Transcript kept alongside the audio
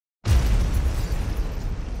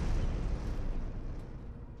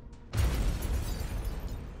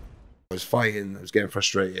was fighting, I was getting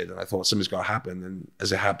frustrated, and I thought something's got to happen. And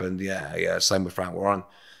as it happened, yeah, same with Frank Warren.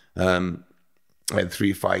 I had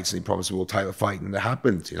 3 fights, and he promised a world title fight, and it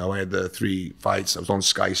happened. You know, I had the 3 fights. I was on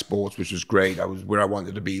Sky Sports, which was great. I was where I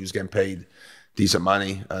wanted to be. I was getting paid decent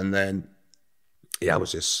money, and then yeah, I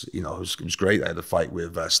was just, you know, it was great. I had a fight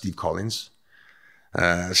with Steve Collins.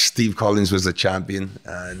 Steve Collins was the champion,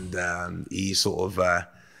 and he sort of.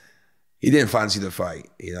 He didn't fancy the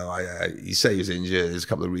fight, you know. He said he was injured. There's a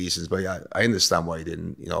couple of reasons, but yeah, I understand why he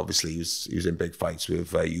didn't. You know, obviously he was in big fights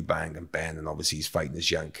with Eubank and Ben, and obviously he's fighting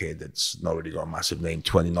this young kid that's not really got a massive name.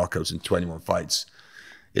 20 knockouts in 21 fights.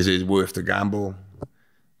 Is it worth the gamble?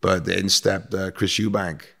 But in stepped Chris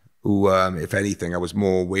Eubank, who, if anything, I was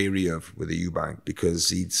more wary of with the Eubank, because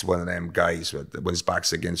he's one of them guys when his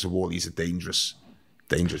back's against the wall, he's a dangerous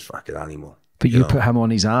fucking animal. But you put him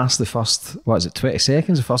on his ass the first, what is it, 20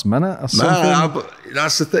 seconds, the first minute or something? Nah,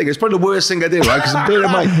 that's the thing. It's probably the worst thing I did, right? Because bear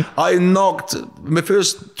in mind, I knocked my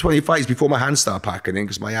first 20 fights before my hands started packing in,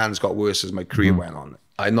 because my hands got worse as my career went on.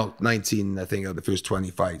 I knocked 19, I think, out of the first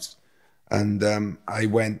 20 fights. And I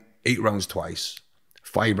went 8 rounds twice,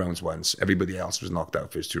 5 rounds once. Everybody else was knocked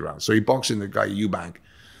out first 2 rounds. So he boxing the guy, Eubank,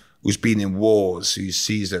 who's been in wars, who's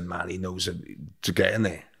seasoned, man. He knows it, to get in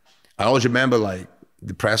there. I always remember, like,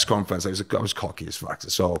 the press conference, I was cocky as fuck.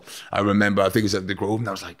 So I remember, I think it was at the Grove, and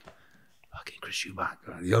I was like, fucking Chris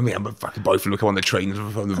Eubank. You know what I mean? I'm a fucking boyfriend looking on the trains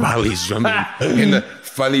from the valleys. You know what I mean? I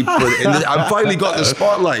finally got the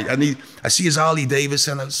spotlight, and I see his Harley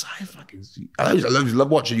Davidson. I love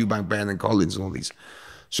watching Eubank, Ben, and Collins and all these.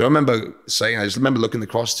 So I remember saying, I just remember looking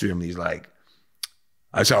across to him, and he's like,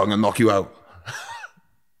 I said, I'm going to knock you out.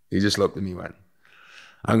 He just looked at me and went,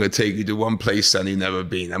 I'm going to take you to one place, son, you've never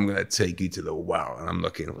been. I'm going to take you to the well. And I'm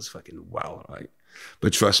looking, it was fucking wow, right?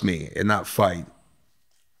 But trust me, in that fight,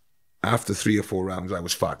 after 3 or 4 rounds, I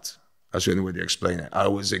was fucked. That's the only way to explain it. I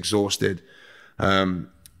was exhausted.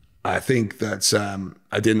 I think that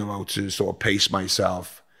I didn't know how to sort of pace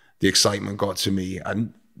myself. The excitement got to me.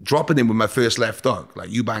 And dropping him with my first left hook,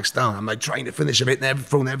 like Eubank's down, I'm like trying to finish him,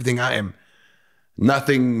 throwing everything at him.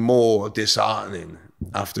 Nothing more disheartening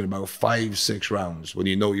after about 5, 6 rounds, when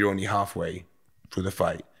you know you're only halfway through the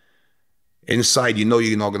fight. Inside, you know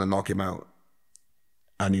you're not going to knock him out.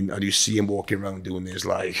 And you see him walking around doing this,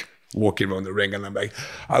 like, walking around the ring, and I'm like,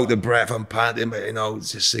 out of breath, I'm panting, but, you know,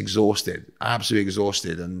 it's just exhausted, absolutely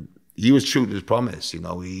exhausted. And he was true to his promise, you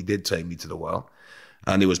know, he did take me to the well.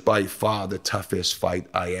 And it was by far the toughest fight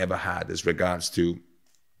I ever had as regards to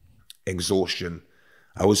exhaustion.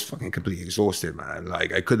 I was fucking completely exhausted, man.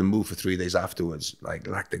 Like, I couldn't move for 3 days afterwards. Like,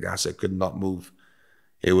 lactic acid, I could not move.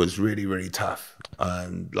 It was really, really tough.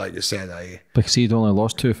 And like I said, because he'd only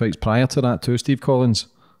lost 2 fights prior to that too, Steve Collins.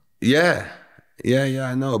 Yeah,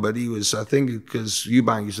 I know. But he was, I think, because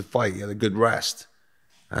Eubank used to fight, he had a good rest.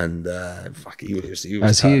 And he was tough.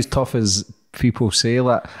 Is he as tough as people say?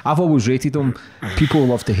 Like, I've always rated him. People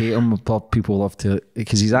love to hate him, but people love to,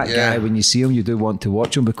 because he's that guy, when you see him, you do want to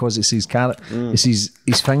watch him, because it's his character, it's his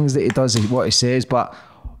things that he does, what he says. But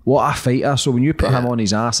what a fighter. So when you put him on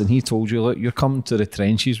his ass and he told you, look, you're coming to the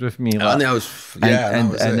trenches with me. Like,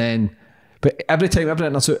 and then, but every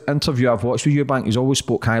interview I've watched with Eubank, he's always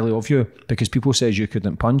spoke highly of you, because people says you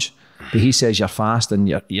couldn't punch, but he says you're fast and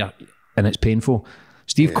you're and it's painful.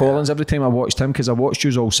 Steve Collins, every time I watched him, because I watched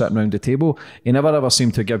you all sitting around the table, he never ever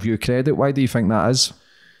seemed to give you credit. Why do you think that is? Do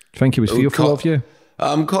you think he was fearful of you?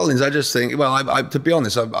 Collins, I just think, well, to be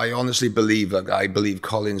honest, I honestly believe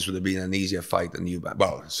Collins would have been an easier fight than Eubank.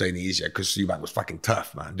 Well, saying easier, because Eubank was fucking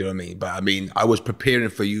tough, man. Do you know what I mean? But I mean, I was preparing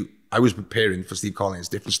for Steve Collins,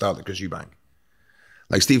 different style than Chris Eubank.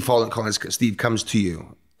 Like Steve Collins, Steve comes to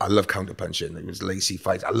you. I love counterpunching. It was lacy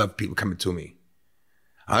fights. I love people coming to me.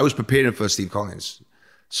 I was preparing for Steve Collins.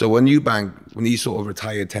 So when he sort of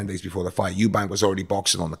retired 10 days before the fight, Eubank was already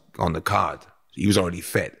boxing on the card. He was already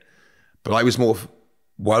fit. But I was more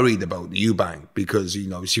worried about Eubank, because, you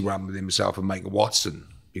know, you see what happened with himself and Mike Watson.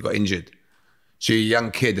 He got injured. So you're a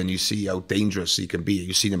young kid and you see how dangerous he can be.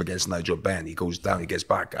 You've seen him against Nigel Benn. He goes down, he gets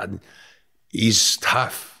back, and he's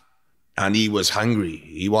tough. And he was hungry.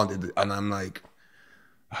 He wanted, and I'm like,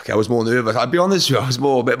 okay, I was more nervous. I'll be honest with you, I was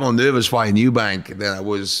a bit more nervous fighting Eubank than I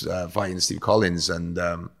was fighting Steve Collins. And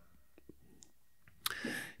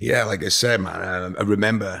yeah, like I said, man, I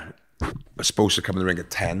remember I was supposed to come in the ring at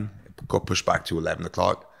 10, got pushed back to 11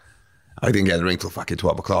 o'clock. I didn't get in the ring till fucking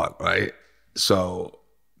 12 o'clock, right? So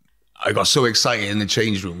I got so excited in the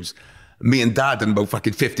change rooms. Me and Dad done about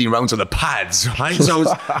fucking 15 rounds on the pads, right? So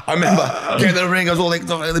I remember getting in the ring, I was all like,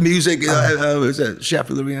 the music, was it Chef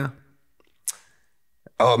of the Ring?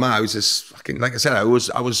 Oh man, I was just fucking, like I said, I was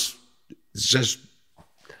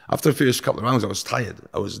after the first couple of rounds, I was tired.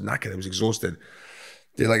 I was knackered. I was exhausted.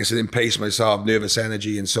 Like I said, didn't pace myself, nervous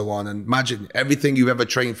energy and so on. And imagine everything you've ever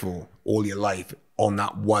trained for all your life on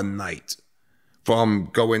that one night. From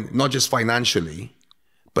going, not just financially,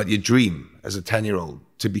 but your dream as a 10-year-old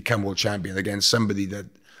to become world champion against somebody that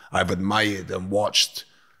I've admired and watched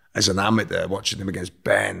as an amateur, watching him against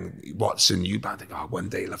Ben Watson, Eubank. Think, oh, one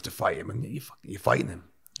day you'll have to fight him. And you're fighting him.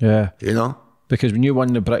 Yeah. You know? Because when you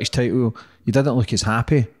won the British title, you didn't look as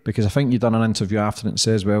happy, because I think you done an interview after it and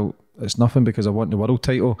says, well, it's nothing because I won the world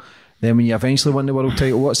title. Then when you eventually won the world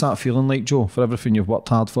title, what's that feeling like, Joe, for everything you've worked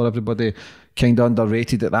hard for? Everybody kind of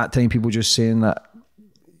underrated at that time, people just saying that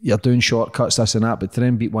you're doing shortcuts, this and that, but to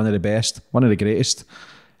then beat one of the best, one of the greatest,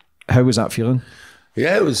 how was that feeling?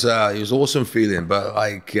 Yeah, it was awesome feeling, but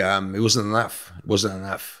like it wasn't enough. It wasn't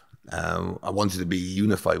enough. I wanted to be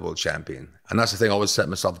unified world champion. And that's the thing, I always set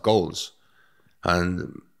myself goals.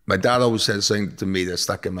 And my dad always said something to me that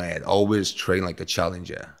stuck in my head, always train like a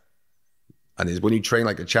challenger. And when you train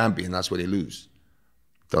like a champion, that's where they lose.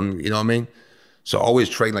 You know what I mean? So always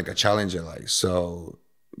train like a challenger. So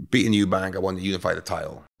beating Eubank, I wanted to unify the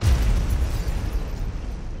title.